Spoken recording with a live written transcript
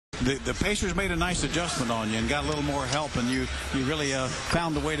the Pacers made a nice adjustment on you and got a little more help, and you really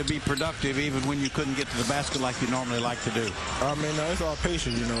found a way to be productive even when you couldn't get to the basket like you normally like to do. I mean, it's all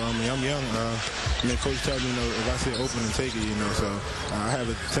patience, you know. I mean, I'm young. Coach tells me, if I see it open and take it, so I have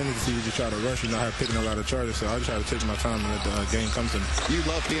a tendency to try to rush, I have picking a lot of charges, so I just try to take my time and let the game come to me. You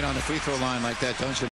love being on the free throw line like that, don't you?